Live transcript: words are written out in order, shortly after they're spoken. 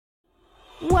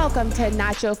Welcome to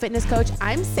Nacho Fitness Coach.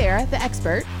 I'm Sarah, the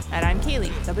expert. And I'm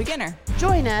Kaylee, the beginner.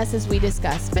 Join us as we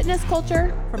discuss fitness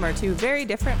culture from our two very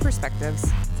different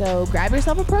perspectives. So grab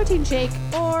yourself a protein shake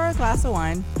or a glass of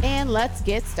wine and let's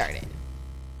get started.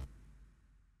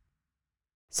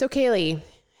 So Kaylee,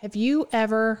 have you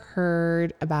ever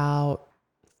heard about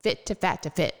fit to fat to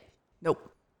fit?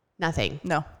 Nope. Nothing.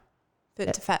 No.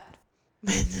 Fit to fat.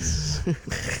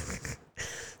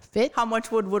 Fit? How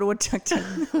much would woodchuck check?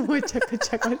 Woodchuck could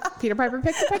check what Peter Piper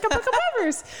picked to pick up pickled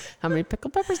peppers. How many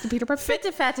pickled peppers did Peter Piper Fit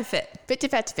to fat to fit. Fit to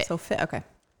fat to fit. So fit, okay.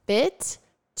 Fit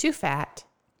to fat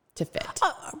to fit.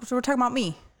 So we're talking about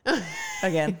me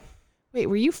again. Wait,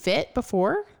 were you fit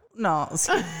before? No,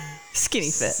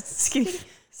 skinny fit.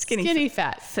 Skinny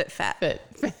fat. Fit fat.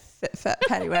 Fit fat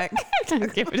patty whack.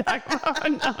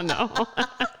 No.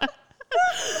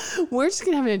 We're just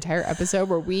gonna have an entire episode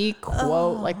where we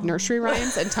quote like nursery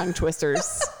rhymes and tongue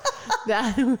twisters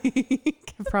that we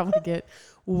can probably get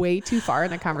way too far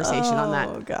in a conversation on that.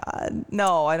 Oh God.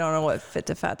 No, I don't know what fit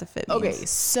to fat to fit means. Okay,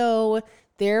 so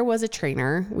there was a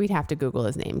trainer. We'd have to Google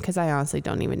his name because I honestly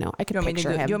don't even know. I could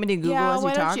picture him. Do you want me to Google as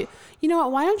you talk? You know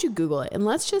what? Why don't you Google it and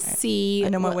let's just see. I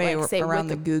know my way around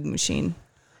the Goog machine.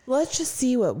 Let's just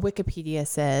see what Wikipedia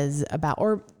says about,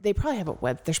 or they probably have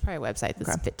there's probably a website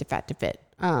that's fit to fat to fit.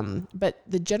 But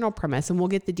the general premise, and we'll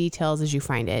get the details as you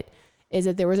find it, is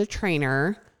that there was a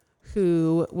trainer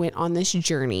who went on this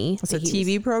journey. It's a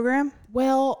TV program?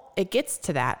 Well, it gets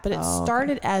to that, but it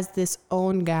started as this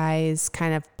own guy's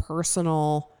kind of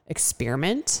personal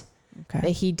experiment that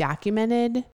he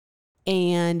documented.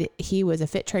 And he was a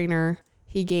fit trainer.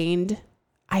 He gained,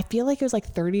 I feel like it was like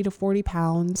 30 to 40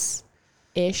 pounds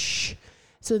ish.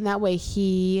 So in that way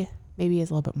maybe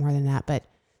is a little bit more than that, but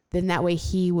then that way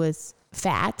he was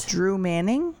fat. Drew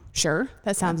Manning? Sure.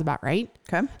 That sounds about right.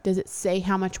 Okay. Does it say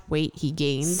how much weight he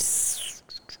gained?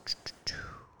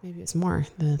 Maybe it's more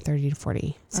than 30 to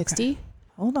 40. 60? Okay.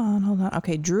 Hold on.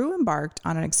 Okay. Drew embarked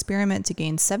on an experiment to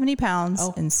gain 70 pounds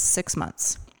in 6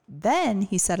 months. Then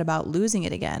he set about losing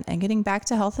it again and getting back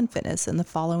to health and fitness in the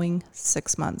following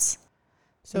 6 months.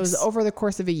 So it was over the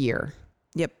course of a year.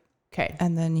 Yep. Okay.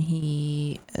 And then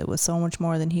it was so much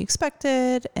more than he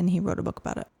expected, and he wrote a book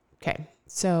about it. Okay.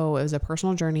 So it was a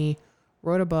personal journey,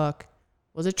 wrote a book,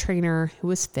 was a trainer who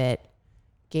was fit,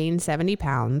 gained 70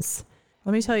 pounds.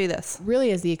 Let me tell you this.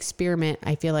 Really is the experiment,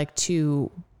 I feel like, to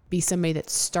be somebody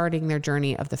that's starting their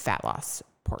journey of the fat loss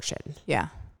portion. Yeah.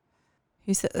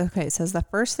 He said, it says the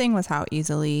first thing was how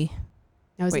easily.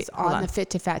 Now, is this on the Fit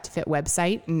to Fat to Fit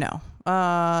website? No.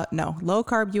 No.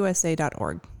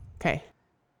 lowcarbusa.org. Okay.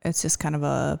 It's just kind of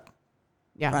a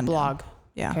blog.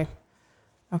 Yeah.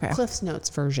 Okay. Cliff's Notes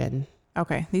version.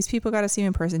 Okay. These people got to see him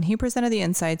in person. He presented the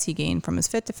insights he gained from his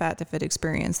fit to fat to fit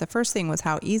experience. The first thing was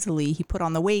how easily he put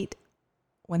on the weight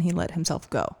when he let himself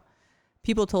go.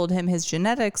 People told him his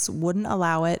genetics wouldn't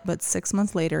allow it, but 6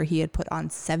 months later, he had put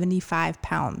on 75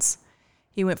 pounds.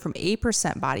 He went from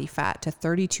 8% body fat to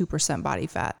 32% body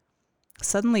fat.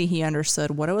 Suddenly, he understood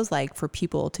what it was like for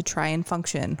people to try and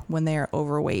function when they are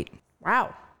overweight.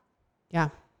 Wow. Yeah.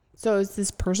 So it's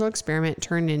this personal experiment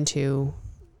turned into,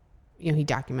 he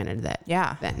documented that.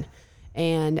 Yeah. Then.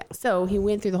 And so he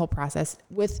went through the whole process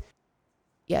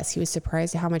he was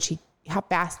surprised at how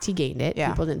fast he gained it. Yeah.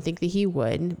 People didn't think that he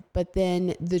would. But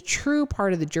then the true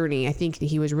part of the journey, I think that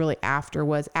he was really after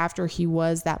he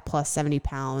was that plus 70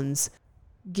 pounds,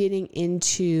 getting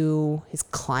into his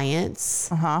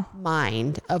clients'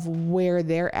 mind of where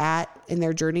they're at in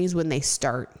their journeys when they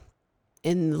start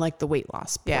in like the weight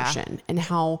loss portion and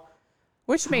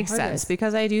which makes sense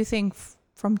because I do think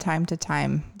from time to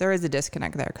time there is a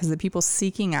disconnect there because the people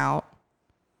seeking out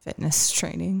fitness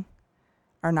training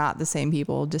are not the same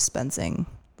people dispensing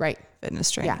fitness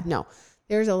training. Yeah, no,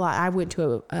 there's a lot. I went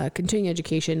to a continuing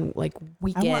education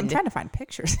weekend. I'm trying to find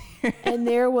pictures here. And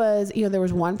there was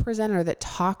one presenter that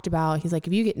talked about, he's like,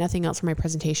 if you get nothing else from my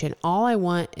presentation, all I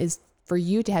want is for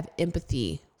you to have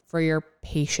empathy for your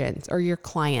patients or your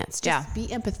clients. Just be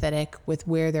empathetic with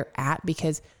where they're at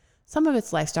because some of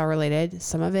it's lifestyle related.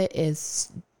 Some of it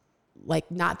is like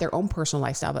not their own personal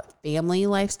lifestyle, but family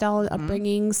lifestyle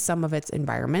upbringing. Some of it's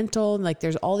environmental. Like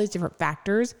there's all these different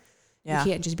factors. Yeah.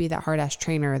 You can't just be that hard ass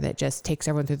trainer that just takes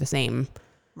everyone through the same.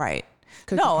 Right.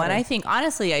 No. And I think,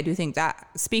 honestly, I do think that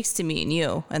speaks to me and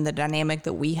you and the dynamic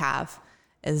that we have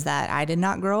is that I did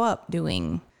not grow up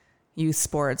doing youth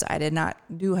sports. I did not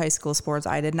do high school sports.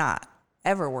 I did not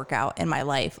ever work out in my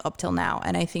life up till now.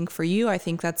 And I think for you, I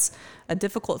think that's a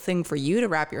difficult thing for you to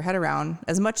wrap your head around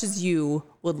as much as you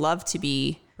would love to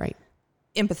be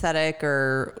empathetic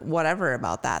or whatever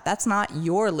about that. That's not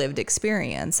your lived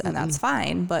experience and that's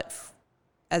fine. But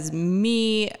as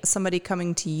me, somebody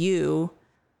coming to you,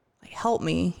 like, help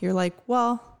me, you're like,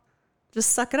 well,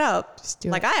 just suck it up. Just do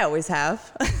like it. I always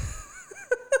have.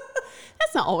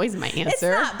 That's not always my answer. It's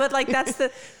not, but like that's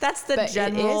the But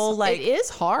general, like, it is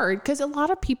hard because a lot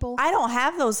of people. I don't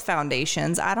have those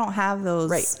foundations. I don't have those,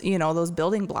 Right. you know, those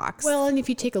building blocks. Well, and if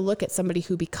you take a look at somebody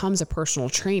who becomes a personal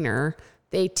trainer,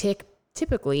 they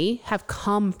typically have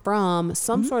come from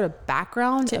some sort of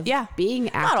background of being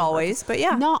active. Not always, but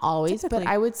yeah. Not always, Typically.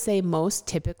 but I would say most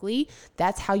typically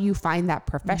that's how you find that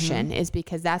profession is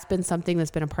because that's been something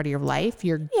that's been a part of your life.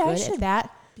 You're I good should at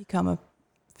that. become a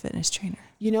fitness trainer.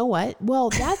 You know what? Well,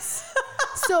 that's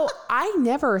so I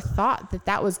never thought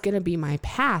that was going to be my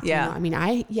path. Yeah. You know? I mean,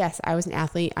 I was an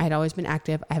athlete. I had always been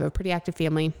active. I have a pretty active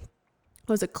family.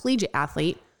 I was a collegiate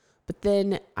athlete, but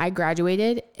then I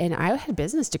graduated and I had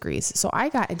business degrees. So I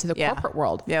got into the corporate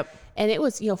world. Yep. And it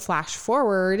was, flash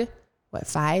forward,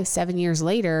 5-7 years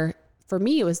later, for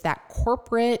me, it was that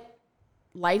corporate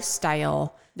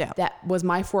lifestyle that was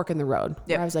my fork in the road.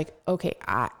 Where I was like, okay,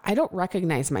 I don't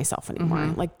recognize myself anymore.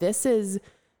 Like this is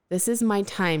my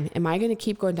time. Am I going to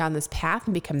keep going down this path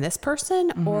and become this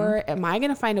person? Or am I going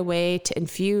to find a way to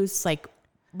infuse like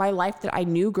my life that I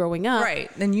knew growing up?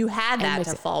 Right. Then you had that mix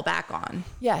to it. fall back on.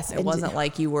 Yes. It wasn't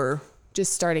like you were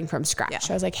just starting from scratch. Yeah.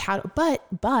 I was like,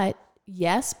 but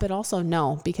yes, but also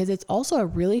no, because it's also a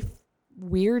really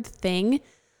weird thing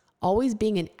always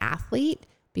being an athlete,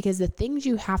 because the things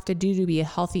you have to do to be a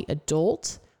healthy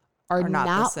adult are not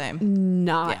the same.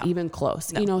 Not even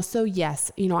close. No. So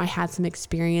yes, I had some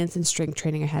experience in strength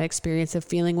training. I had experience of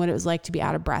feeling what it was like to be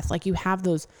out of breath. Like you have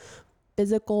those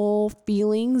physical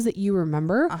feelings that you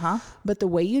remember, but the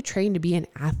way you train to be an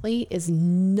athlete is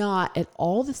not at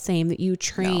all the same that you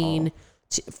train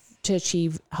to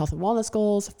achieve health and wellness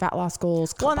goals, fat loss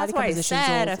goals, Well, body that's why I composition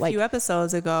said goals. a few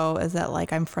episodes ago is that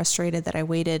like I'm frustrated that I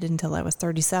waited until I was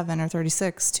 37 or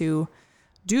 36 to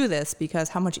do this, because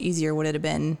how much easier would it have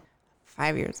been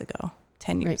 5 years ago,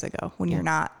 10 years ago when you're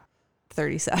not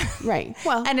 37? Right.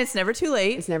 Well, And it's never too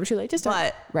late. it's never too late to start.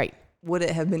 But Right. would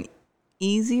it have been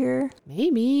easier?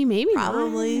 Maybe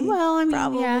Probably. not. Well, I mean,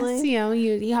 Probably.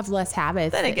 yes, you have less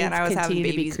habits. Then again, that I was having continue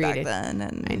to be babies back created. then,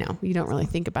 and I know you don't really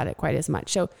think about it quite as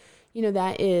much. So,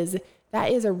 that is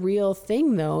a real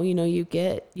thing, though. You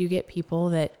get people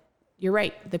that, you're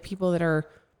right, the people that are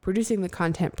producing the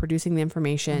content, producing the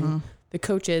information, the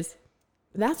coaches.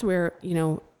 That's where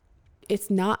it's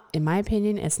not, in my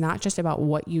opinion, it's not just about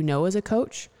what you know as a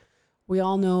coach. We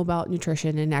all know about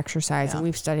nutrition and exercise, and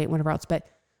we've studied it, whatever else. But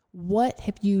what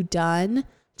have you done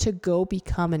to go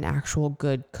become an actual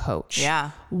good coach?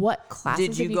 Yeah. What classes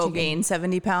did you have go taken? gain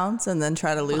 70 pounds and then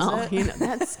try to lose it?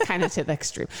 That's kind of to the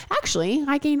extreme. Actually,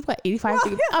 I gained 85?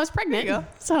 I was pregnant. There you go.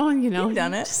 So, You've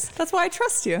done it. That's why I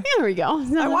trust you. There we go.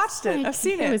 No, I that's watched it. like- I've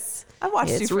seen it. I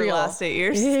watched it's you for the real. last 8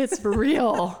 years. It's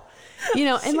real.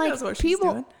 And She like knows what she's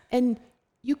people, doing. and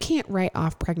you can't write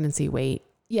off pregnancy weight.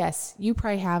 Yes, you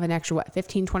probably have an extra,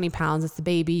 15, 20 pounds. It's the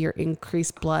baby, your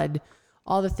increased blood,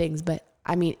 all the things. But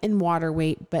I mean, in water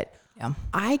weight, but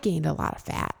I gained a lot of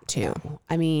fat too. Yeah.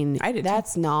 I mean, I did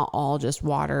that's not all just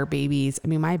water, babies. I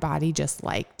mean, my body just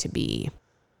liked to be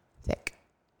thick,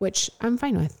 which I'm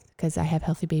fine with because I have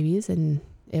healthy babies and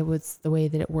it was the way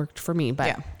that it worked for me.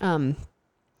 But,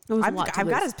 it was a lot to I've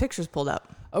got lose. his pictures pulled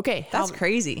up. Okay. That's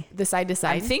crazy. The side to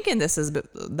side. I'm thinking this is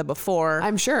the before.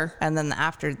 I'm sure. And then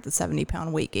after the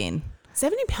 70-pound weight gain.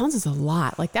 70 pounds is a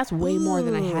lot. Like that's way more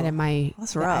than I had in my,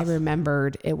 that's that rough. I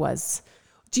remembered it was.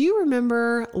 Do you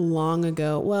remember long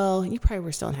ago? Well, you probably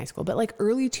were still in high school, but like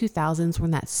early 2000s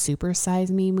when that Super Size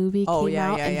Me movie came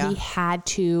out and he had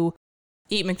to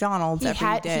eat McDonald's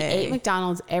every day. He ate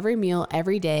McDonald's every meal,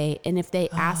 every day. And if they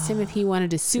asked him if he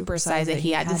wanted to supersize it,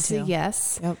 he had to say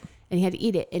yes. Yep. And he had to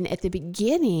eat it. And at the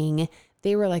beginning,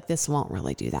 they were like, this won't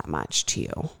really do that much to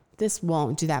you. This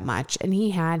won't do that much. And he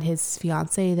had his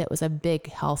fiance that was a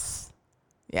big health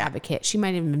advocate. She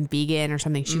might have been vegan or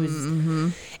something. She was,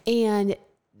 and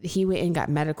he went and got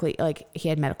medically, like he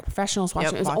had medical professionals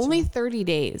watching. It was only 30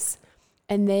 days.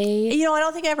 And they, I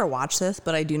don't think I ever watched this,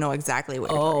 but I do know exactly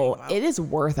what you're talking about. it is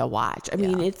worth a watch. I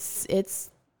mean, it's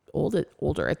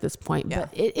older at this point, but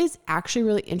it is actually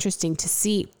really interesting to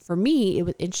see. For me, it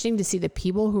was interesting to see the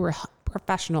people who were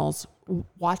professionals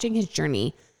watching his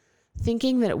journey,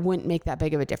 thinking that it wouldn't make that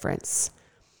big of a difference.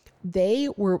 They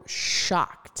were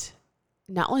shocked,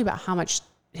 not only about how much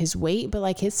his weight, but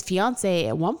like his fiance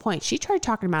at one point, she tried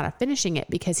talking him out of finishing it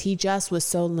because he just was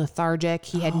so lethargic.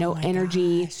 He had no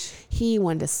energy. He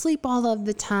wanted to sleep all of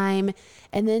the time.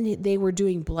 And then they were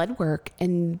doing blood work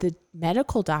and the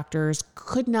medical doctors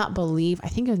could not believe, I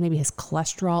think it was maybe his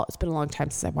cholesterol. It's been a long time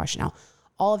since I've watched it now.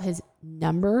 All of his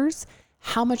numbers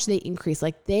how much they increased.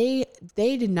 Like they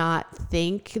did not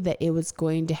think that it was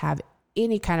going to have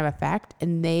any kind of effect,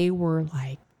 and they were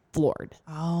like floored.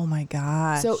 Oh my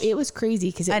gosh. So it was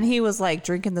crazy and he was like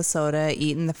drinking the soda,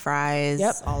 eating the fries,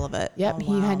 Yep. all of it. Yep. Oh,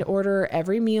 He had to order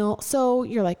every meal. So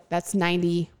you're like, that's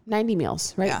 90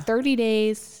 meals, right? Yeah. 30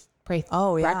 days.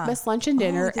 Oh, yeah. Breakfast, lunch, and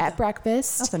dinner yeah. at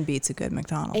breakfast. Nothing beats a good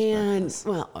McDonald's. And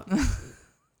well,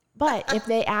 but if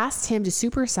they asked him to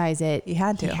supersize it, He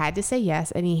had to. He had to say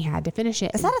yes, and he had to finish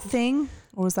it. Is that a thing?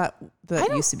 Or was that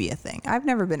used to be a thing? I've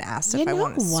never been asked if I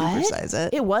wanted to supersize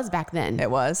it. It was back then.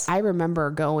 It was. I remember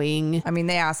going. I mean,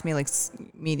 they asked me like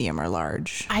medium or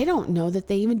large. I don't know that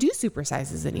they even do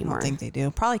supersizes anymore. I don't think they do.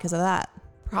 Probably because of that.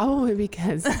 Probably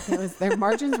because their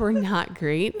margins were not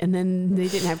great, and then they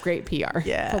didn't have great PR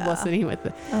publicity with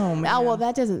it. Oh, man. Oh, well,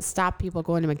 that doesn't stop people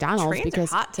going to McDonald's Trains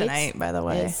because are hot tonight, by the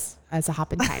way. It's a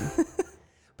hopping time.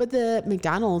 But the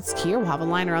McDonald's here will have a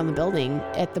line around the building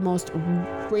at the most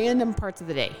random parts of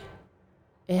the day.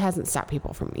 It hasn't stopped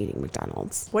people from eating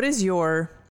McDonald's. What is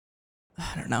your,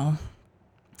 I don't know,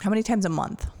 how many times a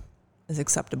month is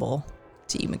acceptable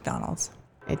to eat McDonald's?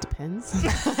 It depends.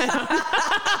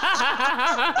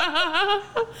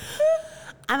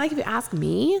 I'm like, if you ask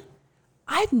me,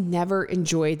 I've never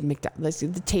enjoyed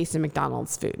the taste of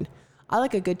McDonald's food. I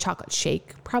like a good chocolate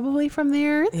shake probably from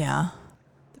there. Yeah.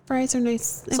 The fries are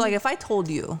nice. So like if I told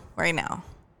you right now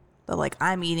that like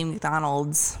I'm eating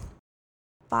McDonald's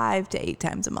 5 to 8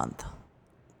 times a month,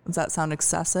 does that sound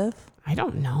excessive? I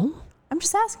don't know. I'm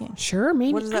just asking. Sure,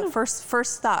 maybe. What is that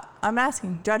first thought? I'm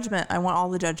asking. Judgment. I want all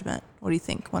the judgment. What do you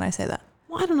think when I say that?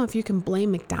 Well, I don't know if you can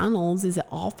blame McDonald's. Is it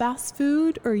all fast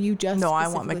food, or you just? No, I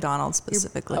want McDonald's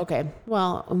specifically. Okay.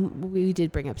 Well, we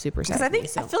did bring up Super Size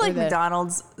Because I feel like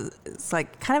McDonald's is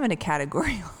like kind of in a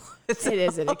category. It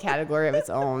is in a category of its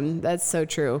own. That's so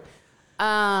true.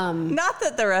 Not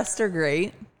that the rest are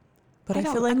great, but I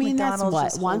feel like McDonald's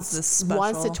that's just what holds this special.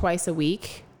 once to twice a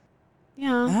week.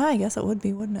 Yeah, I guess it would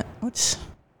be, wouldn't it? Which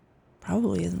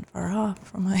probably isn't far off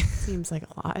from my. seems like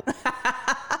a lot.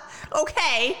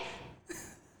 Okay.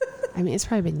 I mean, it's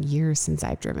probably been years since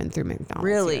I've driven through McDonald's.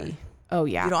 Really? Here. Oh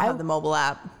yeah. You don't have the mobile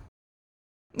app.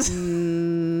 I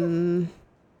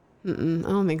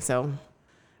don't think so.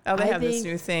 Oh, they I have this think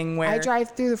new thing where I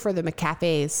drive through for the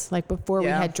McCafes. Like before we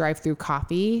Yeah. had drive-through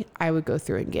coffee, I would go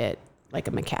through and get like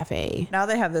a McCafe. now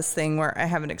they have this thing where I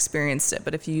haven't experienced it,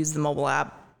 but if you use the mobile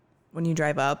app when you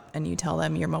drive up and you tell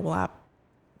them your mobile app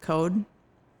code,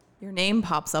 your name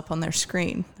pops up on their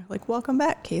screen. They're like, "Welcome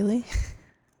back, Kaylee."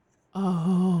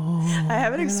 Oh, I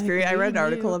haven't experienced. I read an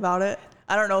article about it.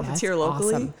 I don't know if it's here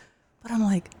locally, awesome. but I'm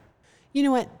like, You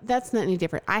know what? That's not any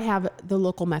different. I have the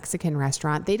local Mexican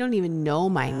restaurant. They don't even know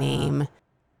my name.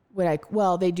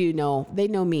 They do know. They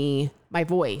know me, my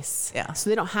voice. Yeah. So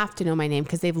they don't have to know my name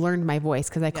because they've learned my voice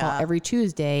because I call every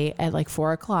Tuesday at like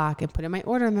 4:00 and put in my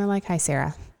order and they're like, "Hi,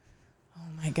 Sarah." oh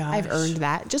my gosh, I've earned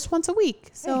that just once a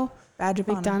week. So badge of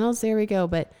honor. McDonald's, there we go.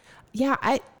 But yeah,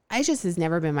 I just has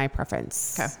never been my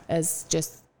preference as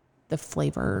just the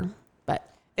flavor. But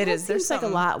It that is. There's seems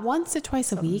like a lot. Once to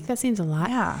twice a week. That seems a lot.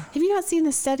 Yeah. Have you not seen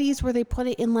the studies where they put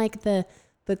it in like the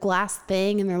glass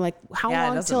thing and they're like, how Yeah, it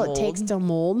long doesn't till it mold. takes to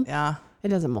mold? Yeah. It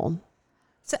doesn't mold.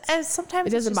 So sometimes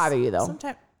It doesn't bother you, though.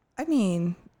 Sometimes, I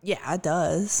mean, yeah, it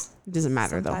does. It doesn't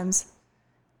matter Sometimes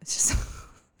it's just.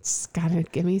 Just gotta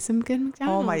give me some good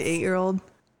McDonald's. Oh, my 8-year-old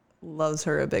loves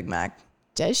her a Big Mac.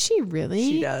 Does she really?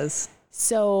 She does.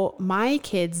 So my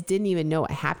kids didn't even know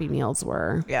what Happy Meals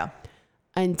were. Yeah.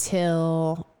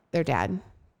 Until their dad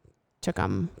took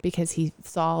them because he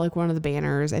saw like one of the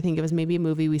banners. I think it was maybe a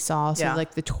movie we saw. So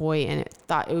like the toy and it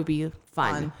thought it would be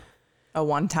fun. A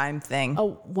one-time thing. A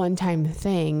one-time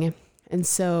thing. And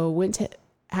so went to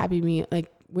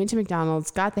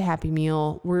McDonald's, got the Happy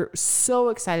Meal. We're so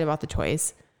excited about the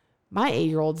toys. My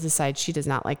 8-year-old decides she does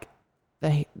not like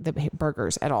the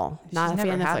burgers at all. Not a fan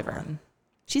of the flavor. One.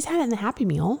 She's had it in the Happy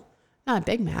Meal, not a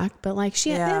Big Mac, but like they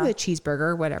have the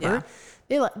cheeseburger, whatever.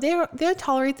 Yeah. They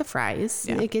tolerate the fries.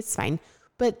 Yeah. It gets fine,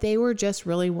 but they were just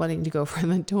really wanting to go for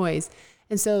the toys,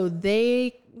 and so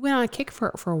they went on a kick for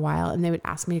it for a while. And they would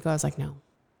ask me to go. I was like, no,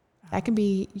 that can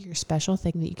be your special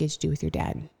thing that you get to do with your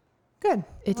dad. Good.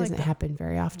 It doesn't happen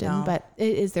very often, but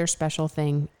it is their special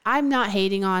thing. I'm not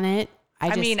hating on it.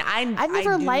 I've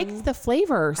never liked the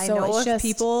flavor. So I know it's of just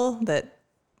people that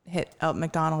hit up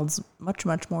McDonald's much,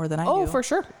 much more than I do. Oh, for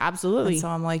sure. Absolutely. And so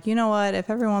I'm like, you know what?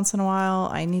 If every once in a while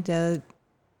I need to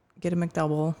get a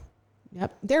McDouble.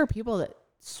 Yep. There are people that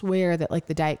swear that like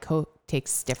the Diet Coke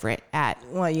tastes different at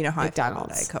Well, you know how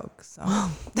McDonald's. I feel about Diet Coke. So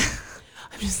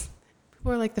I'm just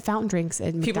People are like the fountain drinks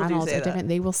at People do McDonald's say are that. different.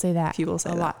 They will say that People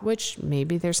say a that. lot, which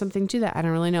maybe there's something to that. I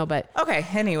don't really know, but Okay.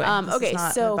 Anyway. this okay. is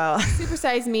not So about- Super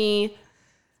Size Me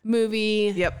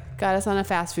movie. Yep. Got us on a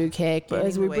fast food kick. But Gaining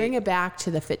as we the bring weight. it back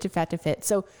to the Fit to Fat to Fit.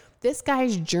 So this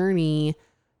guy's journey,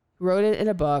 wrote it in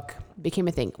a book, became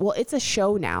a thing. Well, it's a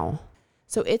show now.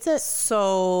 So it's a,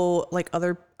 So like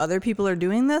other people are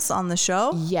doing this on the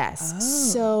show? yes. Oh.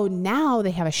 So now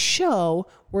they have a show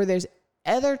where there's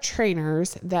other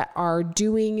trainers that are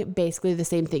doing basically the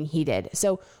same thing he did.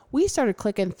 So we started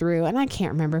clicking through, and I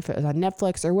can't remember if it was on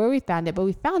Netflix or where we found it, but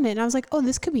we found it and I was like, oh,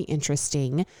 this could be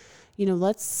interesting. You know,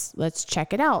 let's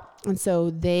check it out. And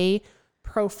so they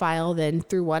profile then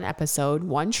through one episode,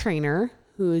 one trainer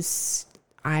who's,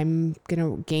 I'm going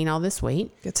to gain all this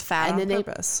weight. Gets fat on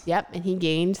purpose. Yep. And he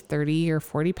gained 30 or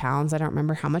 40 pounds. I don't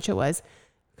remember how much it was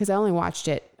because I only watched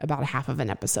it about a half of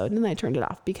an episode and then I turned it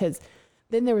off because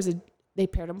then they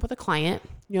paired him with a client,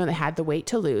 you know, that had the weight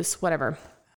to lose, whatever.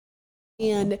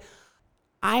 And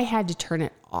I had to turn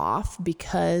it off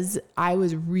because I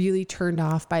was really turned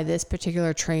off by this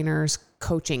particular trainer's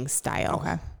coaching style.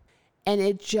 Okay. And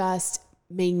it just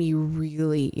made me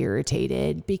really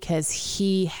irritated because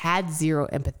he had zero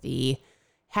empathy,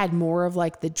 had more of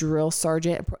like the drill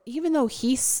sergeant, even though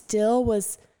he still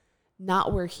was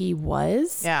not where he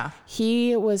was. Yeah.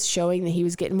 He was showing that he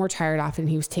was getting more tired often.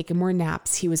 He was taking more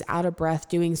naps. He was out of breath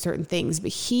doing certain things,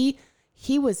 but he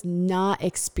was not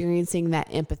experiencing that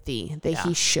empathy that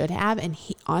he should have. And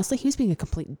he was being a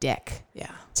complete dick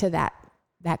to that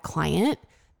client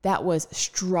that was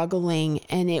struggling,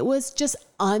 and it was just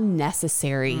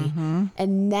unnecessary.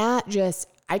 And that just,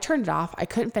 I turned it off. I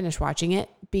couldn't finish watching it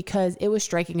because it was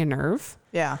striking a nerve.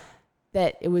 Yeah.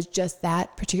 That it was just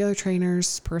that particular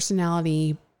trainer's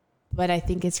personality, but I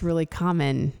think it's really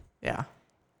common Yeah.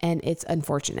 and it's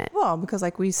unfortunate. Well, because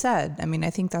like we said, I mean, I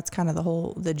think that's kind of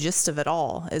the gist of it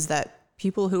all is that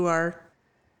people who are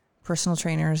personal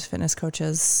trainers, fitness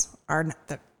coaches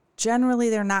generally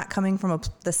they're not coming from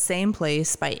the same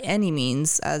place by any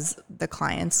means as the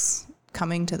clients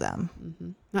coming to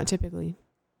them. Not typically.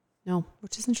 No.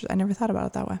 Which is interesting. I never thought about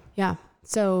it that way. Yeah.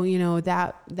 So, you know,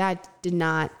 that did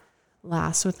not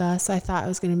last with us. I thought I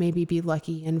was going to maybe be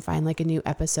lucky and find like a new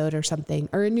episode or something,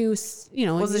 or a new, you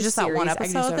know, Was it just that one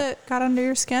episode that got under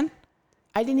your skin?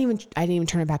 I didn't even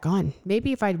turn it back on.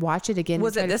 Maybe if I'd watch it again.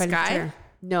 Was it this guy?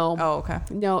 No. Oh, okay.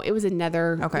 No, it was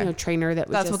another trainer that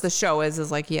was That's what the show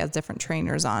is like he has different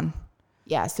trainers on.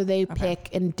 Yeah. So they pick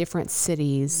in different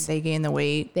cities. They gain the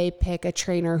weight. They pick a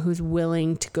trainer who's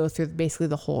willing to go through basically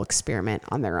the whole experiment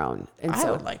on their own. And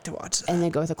I would like to watch that. And then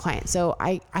go with a client. So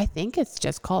I think it's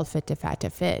just called Fit to Fat to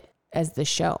Fit as the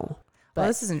show. But Well,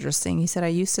 this is interesting. He said, I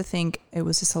used to think it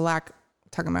was just a lack,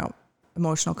 talking about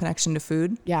emotional connection to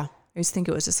food. yeah. I used to think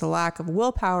it was just a lack of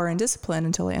willpower and discipline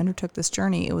until I undertook this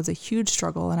journey. It was a huge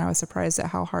struggle, and I was surprised at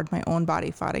how hard my own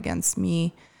body fought against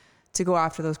me to go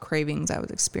after those cravings I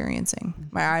was experiencing.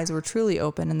 My eyes were truly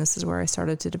open, and this is where I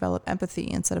started to develop empathy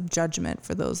instead of judgment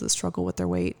for those that struggle with their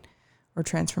weight or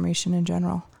transformation in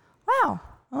general. Wow,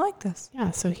 I like this.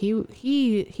 Yeah. So he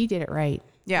did it right.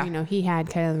 Yeah. You know, he had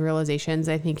kind of the realizations.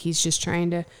 I think he's just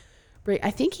trying to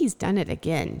I think he's done it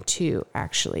again too,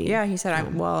 actually. Yeah, he said,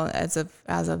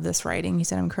 as of this writing, he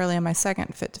said, I'm currently on my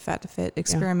second Fit to Fat to Fit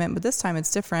experiment, but this time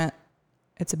it's different.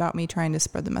 It's about me trying to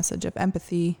spread the message of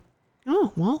empathy.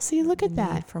 Oh, well, see, look at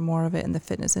that. For more of it in the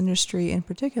fitness industry in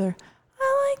particular.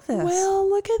 I like this. Well,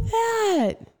 look at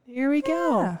that. Here we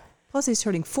go. Yeah. Plus, he's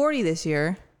turning 40 this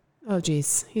year. Oh,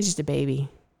 geez. He's just a baby.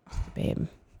 Just a babe.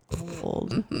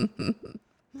 Old.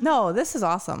 No, this is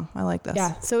awesome. I like this.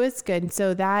 Yeah. So it's good.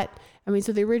 So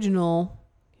so the original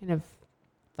kind of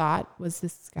thought was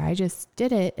this guy just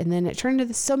did it, and then it turned into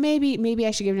this. So maybe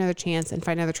I should give it another chance and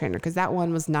find another trainer, because that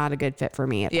one was not a good fit for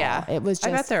me at all. It was just,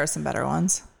 I bet there are some better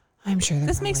ones. I'm sure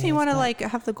This makes me want to like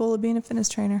have the goal of being a fitness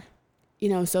trainer. You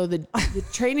know, so the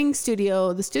training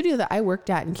studio, the studio that I worked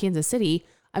at in Kansas City,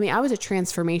 I mean, I was a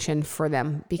transformation for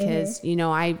them because, you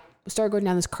know, I started going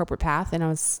down this corporate path and I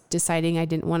was deciding I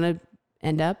didn't want to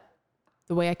end up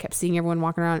the way I kept seeing everyone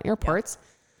walking around airports. Yeah.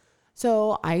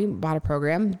 So I bought a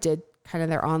program, did kind of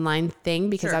their online thing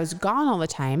because I was gone all the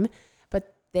time,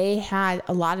 but they had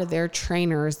a lot of their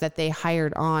trainers that they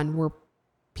hired on were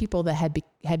people that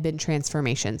had been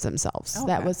transformations themselves. Okay.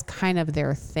 That was kind of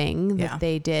their thing that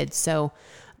they did. So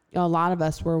a lot of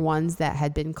us were ones that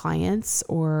had been clients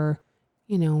or,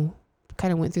 you know,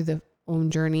 kind of went through the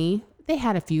own journey. They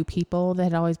had a few people that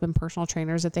had always been personal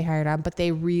trainers that they hired on, but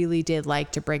they really did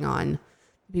like to bring on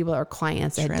people that are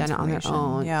clients that had done it on their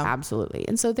own. Yeah, absolutely.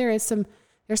 And so there's some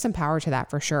power to that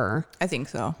for sure. I think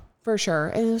so. For sure.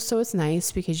 And so it's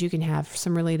nice because you can have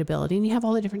some relatability and you have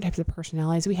all the different types of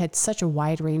personalities. We had such a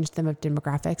wide range of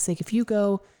demographics. Like if you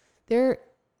go there,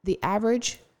 the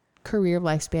average career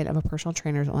lifespan of a personal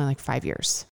trainer is only like 5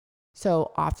 years.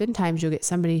 So oftentimes you'll get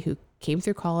somebody who came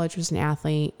through college, was an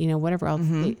athlete, you know, whatever else.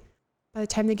 By the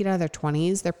time they get out of their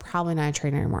 20s, they're probably not a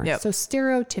trainer anymore. Yep. So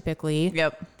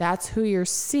stereotypically, that's who you're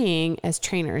seeing as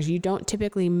trainers. You don't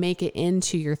typically make it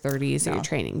into your 30s that you're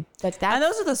training. But and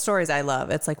those are the stories I love.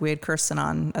 It's like we had Kirsten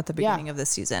on at the beginning of this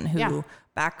season who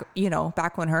back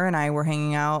when her and I were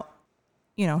hanging out,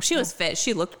 you know, she was fit.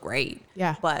 She looked great.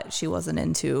 Yeah. But she wasn't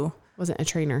a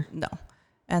trainer. No.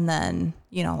 And then,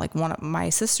 you know, like one of my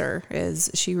sister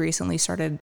she recently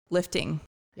started lifting.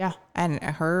 Yeah. And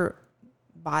her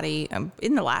body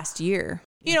in the last year,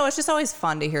 you know, it's just always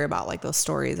fun to hear about like those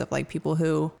stories of like people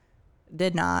who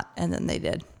did not and then they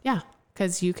did. Yeah,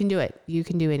 because you can do it. You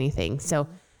can do anything. So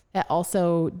that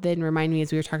also then reminded me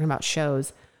as we were talking about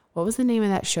shows, what was the name of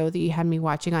that show that you had me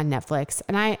watching on Netflix?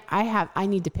 And I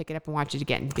need to pick it up and watch it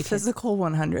again. Because, Physical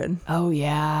 100. Oh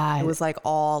yeah. It was like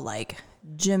all like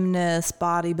gymnasts,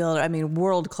 bodybuilder. I mean,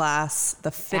 world class, the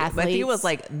fit. I think it was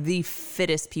like the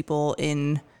fittest people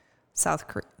in South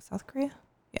Korea?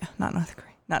 Yeah, not North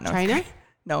Korea. Not North China? Korea.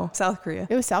 No, South Korea.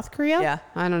 It was South Korea? Yeah.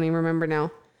 I don't even remember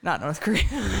now. Not North Korea.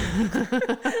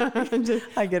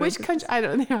 I get which country? I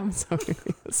don't know. I'm so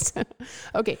confused.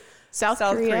 Okay. South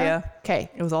Korea. Okay.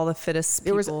 It was all the fittest people.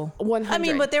 There was 100. I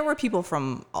mean, but there were people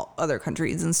from other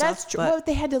countries and stuff. That's true. Well,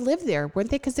 they had to live there, weren't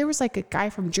they? Because there was like a guy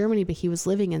from Germany, but he was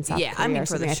living in South Korea. I mean,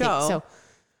 for the show. So,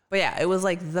 but yeah, it was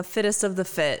like the fittest of the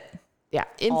fit. Yeah,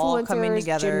 influencers, all coming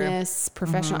together. Gymnasts,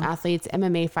 professional athletes,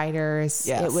 MMA fighters.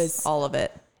 Yes, it was all of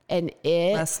it. And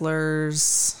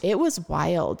wrestlers. It was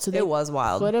wild. So it was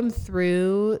wild. Put them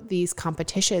through these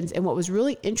competitions. And what was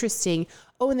really interesting,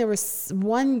 and there was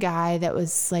one guy that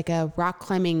was like a rock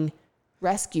climbing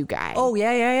rescue guy. Oh,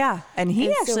 yeah. And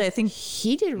he actually, I think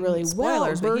he did really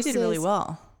well. But he did really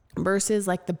well. Versus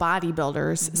like the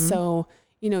bodybuilders. So,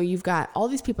 you know, you've got all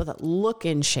these people that look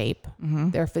in shape.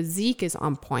 Their physique is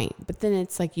on point. But then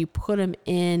it's like you put them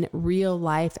in real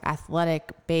life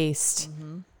athletic based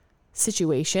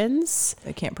situations.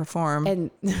 They can't perform.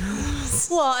 And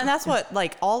well, and that's what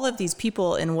like all of these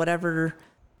people in whatever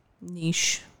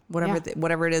niche,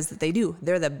 whatever it is that they do,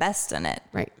 they're the best in it.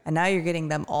 Right. And now you're getting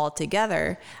them all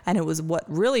together. And it was what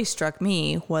really struck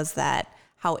me was that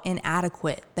how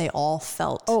inadequate they all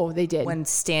felt. Oh, they did. When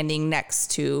standing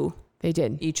next to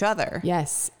each other.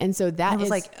 Yes. And so that was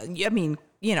like, I mean,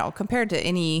 you know, compared to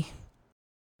any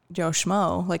Joe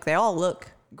Schmo, like they all look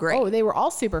great. Oh, they were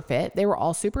all super fit. They were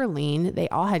all super lean. They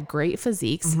all had great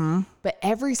physiques. But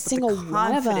every single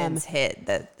one of them hit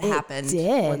that happened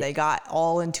did. where they got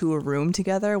all into a room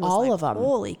together was all like, of them.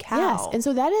 Holy cow. Yes. And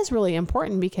so that is really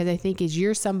important because I think as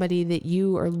you're somebody that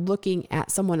you are looking at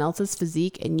someone else's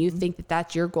physique and you think that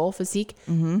that's your goal physique,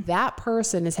 that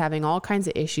person is having all kinds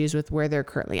of issues with where they're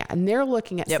currently at. And they're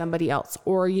looking at somebody else,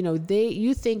 or, you know,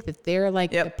 you think that they're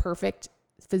like the perfect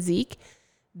physique.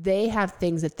 They have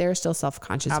things that they're still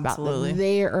self-conscious about, that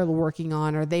they are working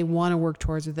on, or they want to work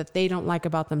towards, or that they don't like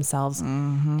about themselves.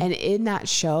 And in that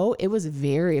show, it was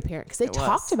very apparent because they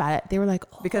talked about it. They were like,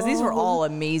 because these were all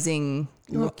amazing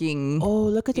looking. Oh,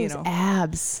 look at those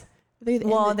abs.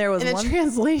 Well, there was one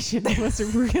translation that was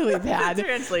really bad. The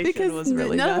translation was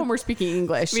really none bad. of them were speaking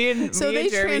English. Me and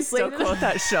Jerry still quote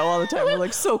that show all the time. We're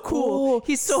like, so cool.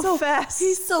 He's so fast.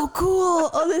 He's so cool.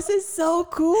 Oh, this is so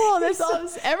cool.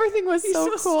 Everything was so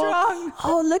cool. Strong.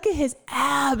 Oh, look at his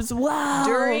abs. Wow.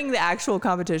 During the actual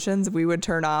competitions, we would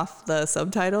turn off the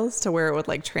subtitles to where it would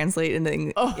like translate into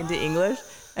English.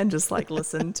 And just like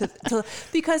listen to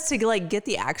because to like get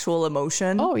the actual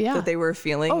emotion that they were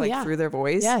feeling through their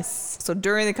voice. Yes. So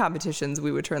during the competitions,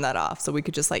 we would turn that off so we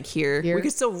could just like hear. We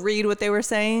could still read what they were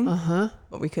saying,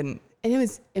 but we couldn't. And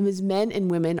it was men and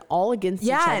women all against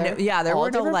each other. There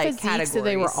were no like categories. So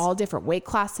they were all different weight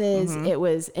classes. It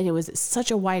was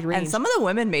such a wide range. And some of the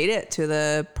women made it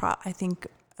to I think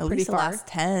at least the last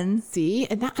 10. See,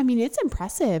 and that, I mean, it's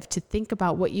impressive to think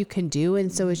about what you can do.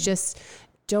 And so it's just.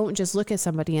 Don't just look at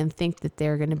somebody and think that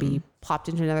they're going to be plopped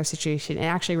into another situation. It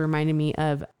actually reminded me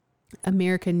of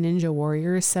American Ninja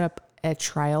Warriors set up a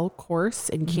trial course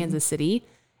in Kansas City.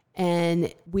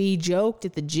 And we joked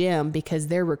at the gym because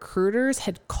their recruiters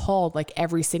had called like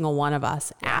every single one of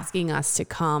us asking us to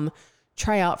come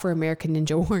try out for American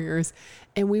Ninja Warriors.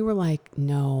 And we were like,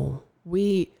 no,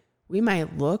 we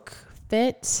might look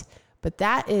fit, but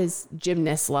that is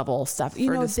gymnast level stuff.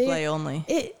 For display only.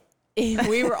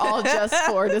 We were all just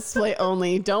for display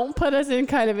only. Don't put us in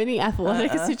kind of any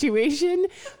athletic situation.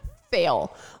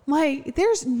 fail. Like,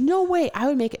 there's no way I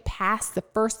would make it past the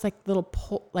first like little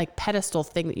pedestal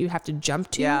thing that you have to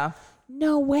jump to. Yeah.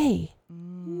 No way.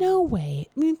 No way.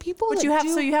 I mean, people. But you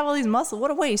have all these muscles.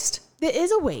 What a waste. It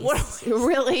is a waste.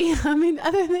 Really. I mean,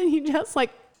 other than you just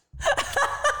like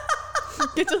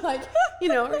get to like,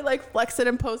 or like flex it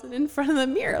and pose it in front of the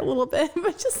mirror a little bit,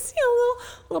 but just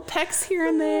little pecs here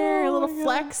and there, a little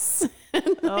flex.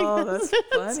 Oh, that's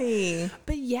funny.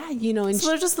 But yeah, and so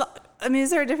there's just, I mean, is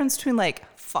there a difference between like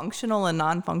functional and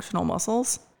non-functional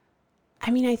muscles?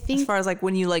 I mean, I think as far as like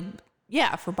when you like,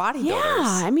 for bodybuilders.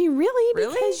 Yeah, I mean, really,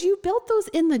 because you built those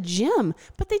in the gym.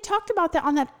 But they talked about that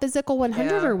on that Physical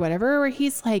 100 or whatever, where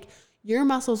he's like, your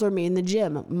muscles were made in the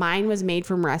gym. Mine was made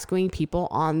from rescuing people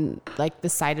on like the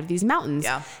side of these mountains.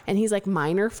 Yeah. And he's like,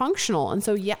 mine are functional. And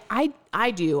so, yeah,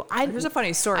 I do. Here's a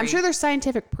funny story. I'm sure there's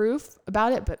scientific proof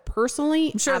about it, but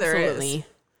personally, I'm sure absolutely. There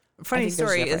is. Funny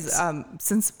story is,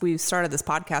 since we started this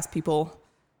podcast, people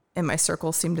in my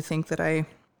circle seem to think that I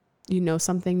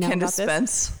something now can about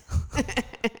dispense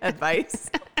advice.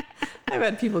 I've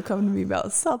had people come to me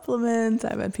about supplements.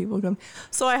 I've had people come.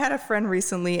 So I had a friend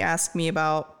recently ask me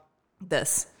about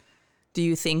this. Do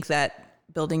you think that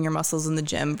building your muscles in the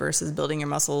gym versus building your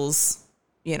muscles,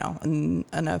 in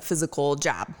a physical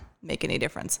job make any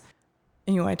difference?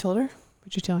 And you know what I told her?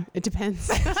 What'd you tell her? It depends.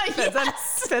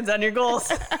 Depends on your goals.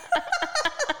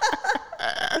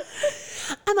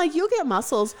 I'm like, you'll get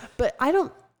muscles, but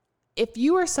if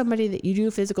you are somebody that you do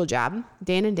a physical job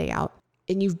day in and day out,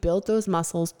 and you've built those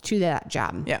muscles to that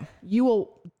job, you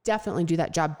will definitely do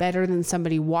that job better than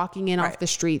somebody walking in off the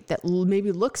street that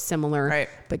maybe looks similar,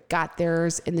 but got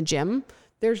theirs in the gym.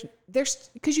 There's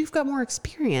because you've got more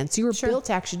experience. You were built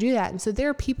to actually do that. And so there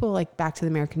are people like back to the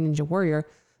American Ninja Warrior.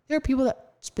 There are people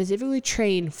that specifically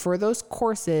train for those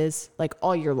courses like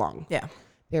all year long. Yeah.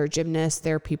 There are gymnasts.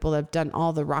 There are people that have done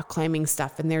all the rock climbing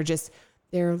stuff, and they're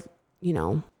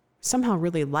somehow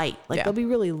really light. Like they'll be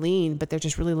really lean, but they're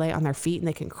just really light on their feet, and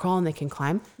they can crawl and they can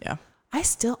climb. Yeah. I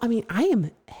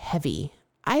am heavy.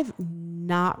 I've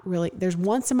not really, there's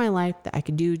once in my life that I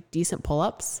could do decent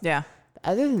pull-ups. Yeah. But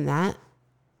other than that,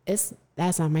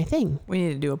 that's not my thing. We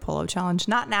need to do a pull-up challenge.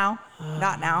 Not now.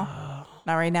 Not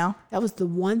right now. That was the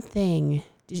one thing.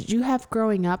 Did you have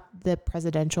growing up the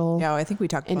presidential? Yeah, I think we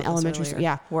talked about in elementary school.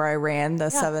 Yeah. Where I ran the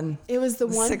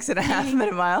 6.5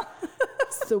 minute mile.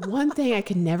 The one thing I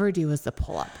could never do was the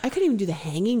pull-up. I couldn't even do the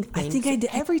hanging thing. I think I did.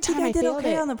 Every time I did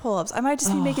okay on the pull-ups. I might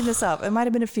just be making this up. It might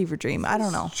have been a fever dream. I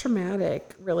don't know. It's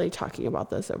traumatic, really talking about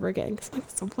this over again. Because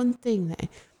it's the one thing that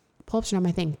pull-ups are not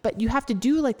my thing. But you have to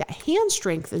do like that hand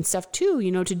strength and stuff too,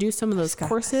 to do some of those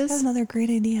courses. That's another great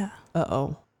idea.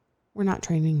 Uh-oh. We're not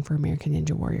training for American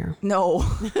Ninja Warrior. No.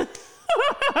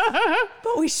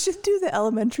 But we should do the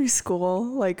elementary school,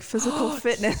 like physical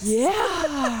fitness. Yeah.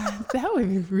 That would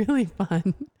be really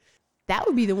fun. That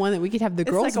would be the one that we could have the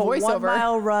girls' like voice over. 1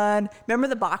 mile run. Remember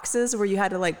the boxes where you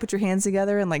had to like put your hands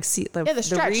together and like see the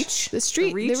stretch.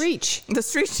 The reach. The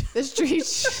sit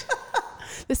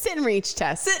and reach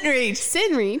test. Sit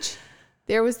and reach.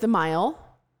 There was the mile.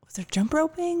 Was there jump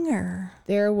roping or?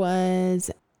 There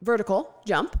was vertical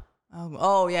jump.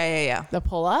 Oh yeah. The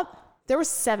pull up. There were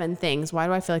 7 things. Why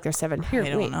do I feel like there's 7 here? I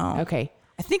don't know. Okay.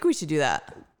 I think we should do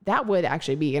that. That would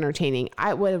actually be entertaining.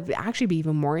 I would actually be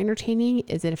even more entertaining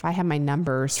is it if I had my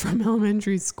numbers from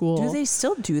elementary school. Do they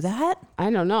still do that? I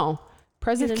don't know.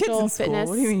 Presidential Fitness.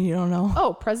 What do you mean you don't know?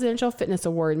 Oh, Presidential Fitness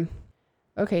Award.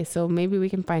 Okay, so maybe we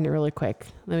can find it really quick.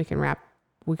 Then we can wrap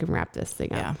this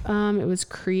thing up. It was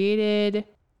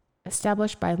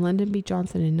established by Lyndon B.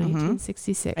 Johnson in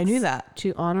 1966. I knew that.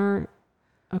 To honor.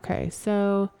 Okay,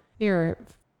 so here.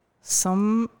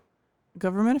 Some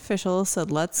government officials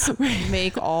said, let's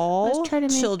make all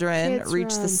children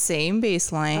reach the same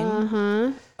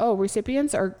baseline. Oh,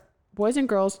 recipients are boys and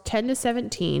girls 10 to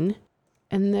 17.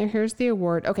 And here's the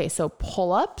award. Okay, so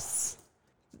pull-ups.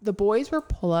 The boys were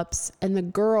pull-ups and the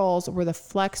girls were the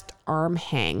flexed arm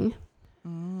hang.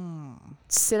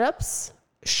 Sit-ups,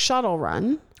 shuttle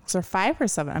run. So 5 or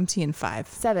 7? I'm seeing 5.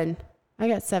 7. I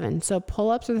got 7. So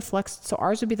pull-ups are the flexed. So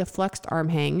ours would be the flexed arm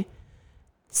hang.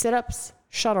 Sit-ups,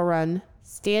 shuttle run,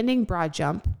 standing broad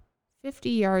jump,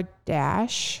 50-yard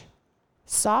dash,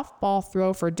 softball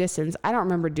throw for distance. I don't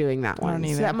remember doing that one.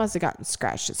 So that must have gotten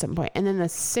scratched at some point. And then the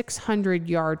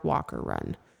 600-yard walker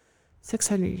run.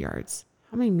 600 yards.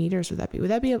 How many meters would that be? We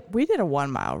did a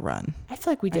 1 mile run. I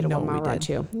feel like we did a 1 mile run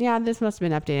too. Yeah, this must have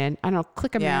been updated. I don't know.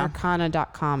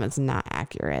 Clickamericana.com is not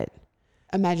accurate.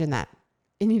 Imagine that.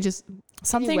 And you just...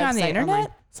 Something on the internet?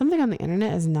 Online. Something on the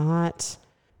internet is not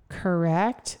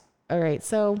correct. All right.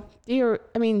 So we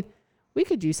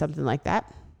could do something like that.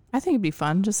 I think it'd be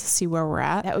fun just to see where we're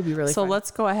at. That would be really so fun.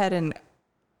 let's go ahead and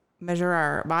measure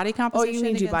our body composition. Oh, you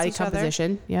mean do body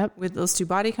composition? Yep. Let's do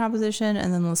body composition,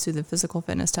 and then let's do the physical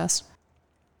fitness test.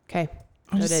 Okay.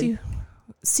 Just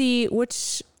see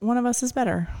which one of us is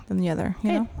better than the other.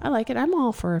 You know? I like it. I'm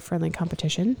all for a friendly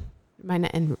competition. Might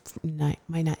not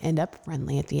end up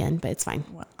friendly at the end, but it's fine.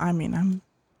 Well, I mean,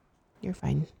 You're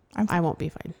fine. I'm fine. I won't be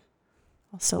fine.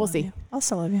 We'll see. I'll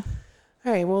still love you.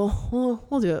 All right. Well,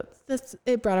 we'll do it.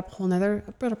 It brought up a whole nother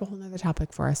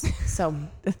topic for us. So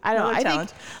I don't know.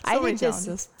 I think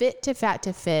this fit to fat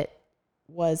to fit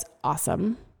was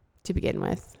awesome to begin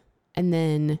with, and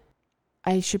then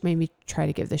I should maybe try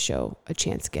to give the show a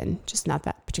chance again. Just not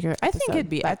that particular episode. I think it'd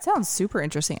be. That sounds super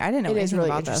interesting. I didn't know anything really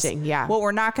about interesting. this. Yeah. What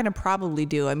we're not going to probably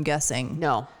do, I'm guessing.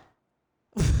 No.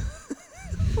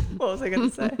 What was I going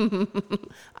to say?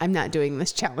 I'm not doing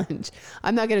this challenge.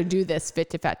 I'm not going to do this fit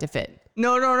to fat to fit.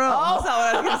 No. That's not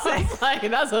what I was going to say. Like,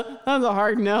 that's a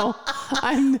hard no.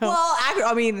 I'm no. Well,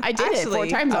 I mean, I did it 4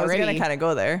 times already. I was going to kind of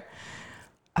go there.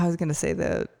 I was going to say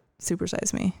the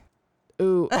supersize me.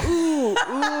 Ooh.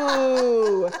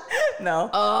 No.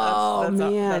 Oh,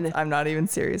 man. I'm not even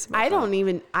serious about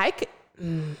I could.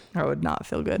 I would not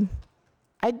feel good.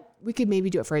 We could maybe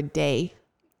do it for a day.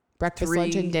 Breakfast,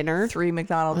 lunch, and dinner. 3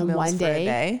 McDonald's on meals one for a day.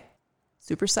 day.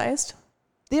 Supersized.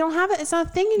 They don't have it. It's not a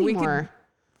thing anymore.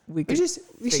 We could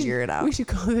figure it out. We should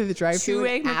go to the drive-thru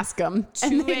and ask them.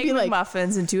 2 egg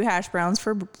muffins and 2 hash browns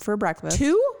for breakfast.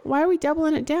 2? Why are we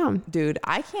doubling it down? Dude,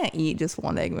 I can't eat just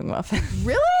 1 egg McMuffin.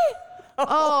 Really?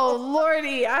 Oh,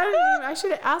 Lordy. I should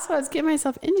have asked what I was getting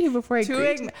myself into before I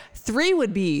agreed. 3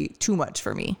 would be too much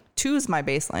for me. 2 is my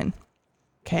baseline.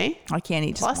 Okay. I can't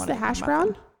eat just 1 Plus the egg hash McMuffin.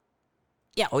 brown?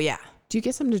 Yeah. Oh, yeah. Do you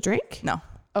get some to drink? No.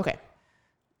 Okay.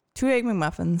 2 egg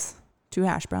McMuffins, 2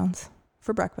 hash browns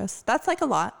for breakfast. That's like a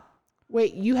lot.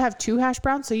 Wait, you have 2 hash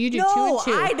browns? So you do 2 and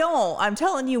 2? No, I don't. I'm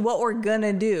telling you what we're going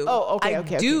to do. Oh, okay, I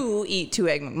do eat 2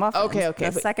 egg McMuffins. Okay.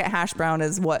 The second hash brown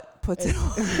is what puts it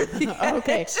over.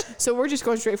 Okay. So we're just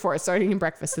going straight for it. Starting in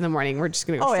breakfast in the morning. We're just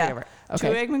going to go straight over. Okay.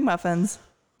 2 egg McMuffins,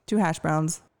 2 hash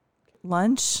browns,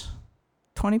 lunch,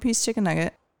 20-piece chicken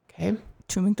nugget. Okay.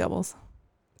 2 McDoubles.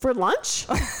 For lunch?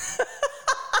 What?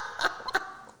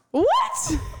 I'm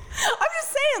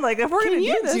just saying, like, if we're going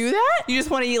to do that? You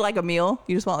just want to eat like a meal?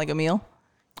 You just want like a meal?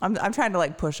 I'm trying to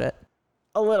like push it.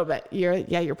 A little bit.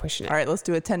 You're pushing it. All right, let's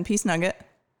do a 10-piece nugget.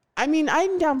 I mean,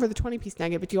 I'm down for the 20-piece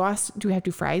nugget, but do we have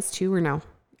to do fries too or no?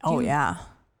 Yeah.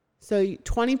 So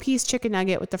 20-piece chicken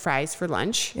nugget with the fries for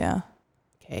lunch. Yeah.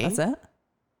 Okay. That's it?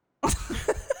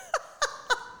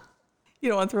 You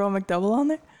don't want to throw a McDouble on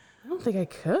there? I don't think I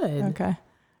could. Okay.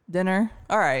 Dinner.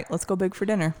 All right, let's go big for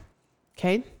dinner.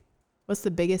 Okay. What's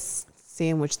the biggest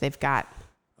sandwich they've got?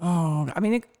 Oh, I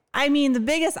mean, the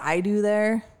biggest I do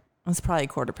there is probably a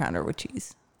quarter pounder with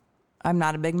cheese. I'm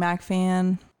not a Big Mac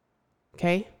fan.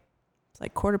 Okay. It's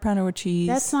like quarter pounder with cheese.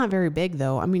 That's not very big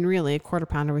though. I mean, really, a quarter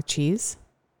pounder with cheese.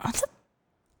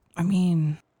 To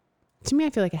me, I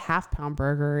feel like a half-pound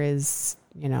burger is,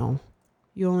 you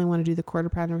only want to do the quarter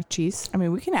pounder with cheese. I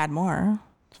mean, we can add more.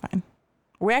 It's fine.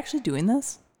 Are we actually doing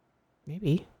this?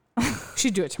 Maybe. We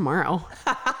should do it tomorrow.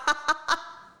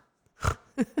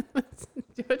 Let's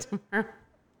do it tomorrow.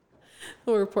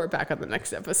 We'll report back on the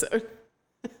next episode.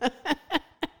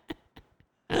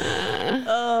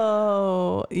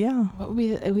 Oh, yeah. What would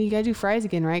be we gotta do fries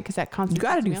again, right? Because that constitutes. You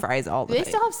got to do meal. fries all the Do time. they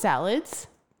still have salads?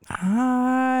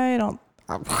 I don't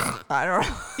know.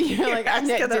 You're like, I'm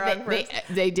asking the wrong they, person.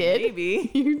 they did?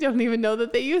 Maybe. You don't even know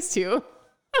that they used to.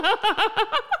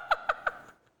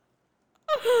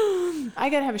 I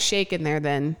gotta have a shake in there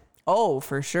then. Oh,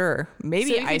 for sure.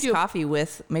 Maybe So iced coffee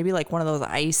with maybe like one of those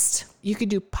iced. You could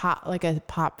do a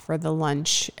pop for the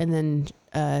lunch and then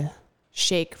a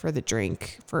shake for the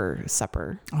drink for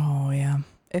supper. Oh, yeah.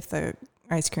 If the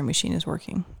ice cream machine is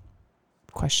working.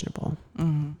 Questionable.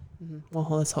 Well,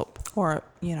 let's hope. Or,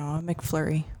 a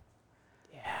McFlurry.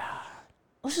 Yeah.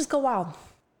 Let's just go wild.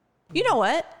 You know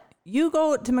what? You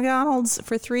go to McDonald's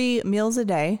for 3 meals a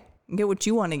day and get what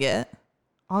you want to get.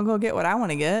 I'll go get what I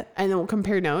want to get. And then we'll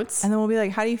compare notes. And then we'll be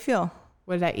like, how do you feel?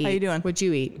 What did I eat? How you doing? What'd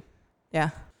you eat?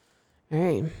 Yeah. All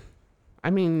right.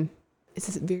 I mean,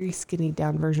 it's a very skinny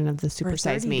down version of the For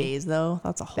supersize 30 me. days, though,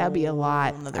 that's a whole That'd be a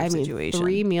lot. nother I mean, situation.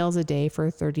 3 meals a day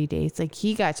for 30 days. Like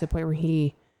he got to the point where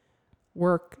he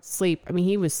sleep. I mean,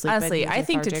 he was sleeping. Honestly, he was I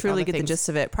think to lethargic, truly all get the things. gist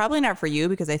of it, probably not for you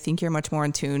because I think you're much more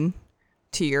in tune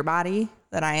to your body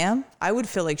than I am. I would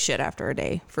feel like shit after a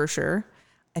day for sure.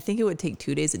 I think it would take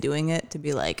 2 days of doing it to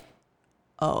be like,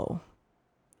 oh,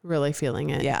 Really feeling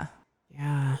it. yeah.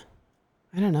 Yeah.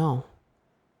 I don't know.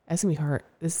 That's gonna be hard.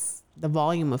 The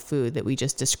volume of food that we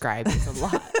just described is a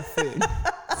lot of food.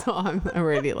 So I'm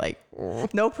already like,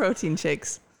 No protein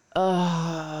shakes.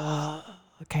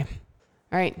 okay.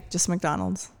 All right. Just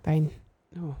McDonald's. Fine.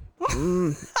 No.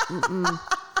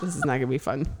 This is not going to be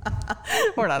fun.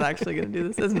 We're not actually going to do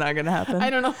this. This is not going to happen. I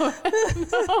don't know.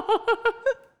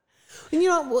 And you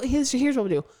know what? Well, here's what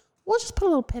we'll do. We'll just put a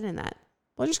little pin in that.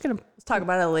 We're just going to Let's talk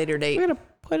about it at a later date. We're going to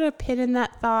put a pin in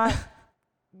that thought.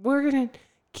 We're going to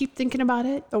keep thinking about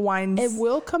it. The wine's... It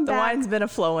will come back. The wine's been a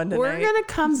flowing tonight. We're going to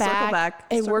come back.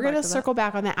 And we're going to circle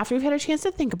back back on that after we've had a chance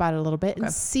to think about it a little bit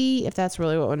and see if that's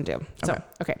really what we want to do. So,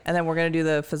 okay. And then we're going to do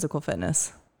the physical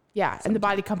fitness. Yeah. And the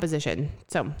body composition.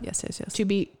 So yes. to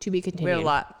be continued. We have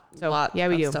a lot yeah,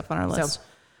 we do. Stuff on our list. So,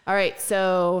 all right.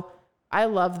 So I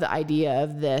love the idea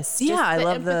of this. Yeah. I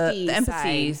love the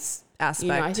empathy side. aspect. You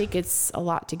know, I think it's a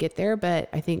lot to get there, but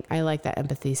I think I like that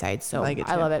empathy side. So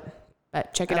I love it.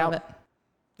 But check it out.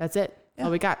 That's it.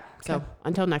 All we got. So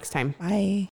until next time.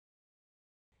 Bye.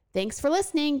 Thanks for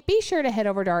listening. Be sure to head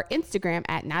over to our Instagram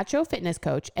at Nacho Fitness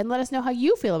Coach and let us know how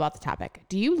you feel about the topic.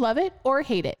 Do you love it or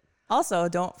hate it? Also,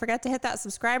 don't forget to hit that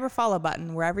subscribe or follow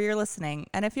button wherever you're listening.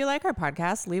 And if you like our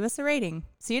podcast, leave us a rating.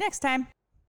 See you next time.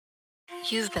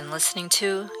 You've been listening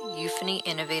to Euphony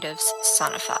Innovatives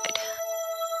Sonified.